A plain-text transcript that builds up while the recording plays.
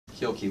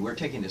Keoki, we're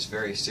taking this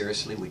very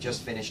seriously. We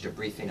just finished a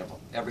briefing of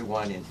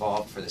everyone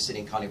involved for the City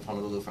and County of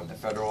Honolulu, from the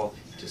federal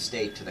to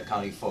state to the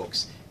county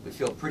folks. We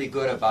feel pretty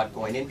good about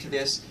going into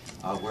this.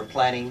 We're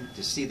planning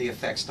to see the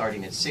effects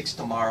starting at 6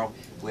 tomorrow,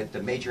 with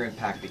the major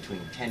impact between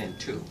 10 and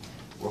 2.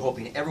 We're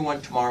hoping everyone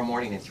tomorrow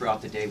morning and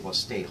throughout the day will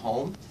stay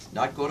home,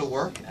 not go to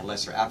work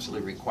unless they're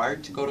absolutely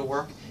required to go to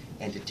work,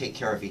 and to take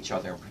care of each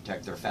other and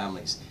protect their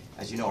families.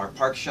 As you know, our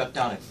park shut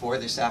down at 4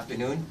 this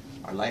afternoon.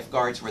 Our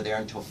lifeguards were there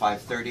until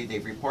 5:30.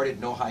 They've reported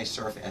no high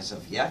surf as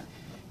of yet.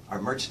 Our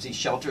emergency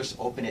shelters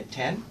open at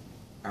 10.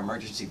 Our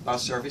emergency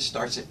bus service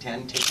starts at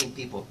 10, taking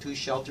people to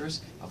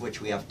shelters, of which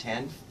we have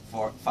 10,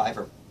 5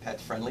 are pet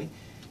friendly.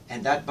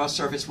 And that bus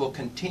service will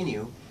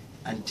continue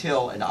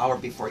until an hour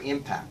before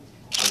impact.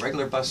 Our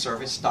regular bus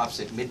service stops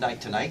at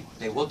midnight tonight.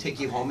 They will take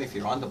you home if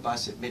you're on the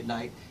bus at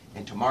midnight.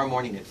 And tomorrow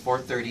morning at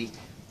 4:30,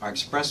 our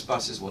express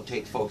buses will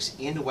take folks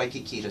into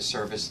Waikiki to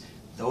service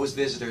those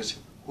visitors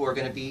who are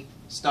going to be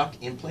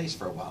stuck in place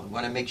for a while. We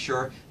want to make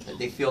sure that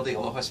they feel the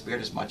aloha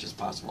spirit as much as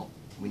possible.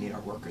 We need our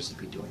workers to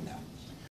be doing that.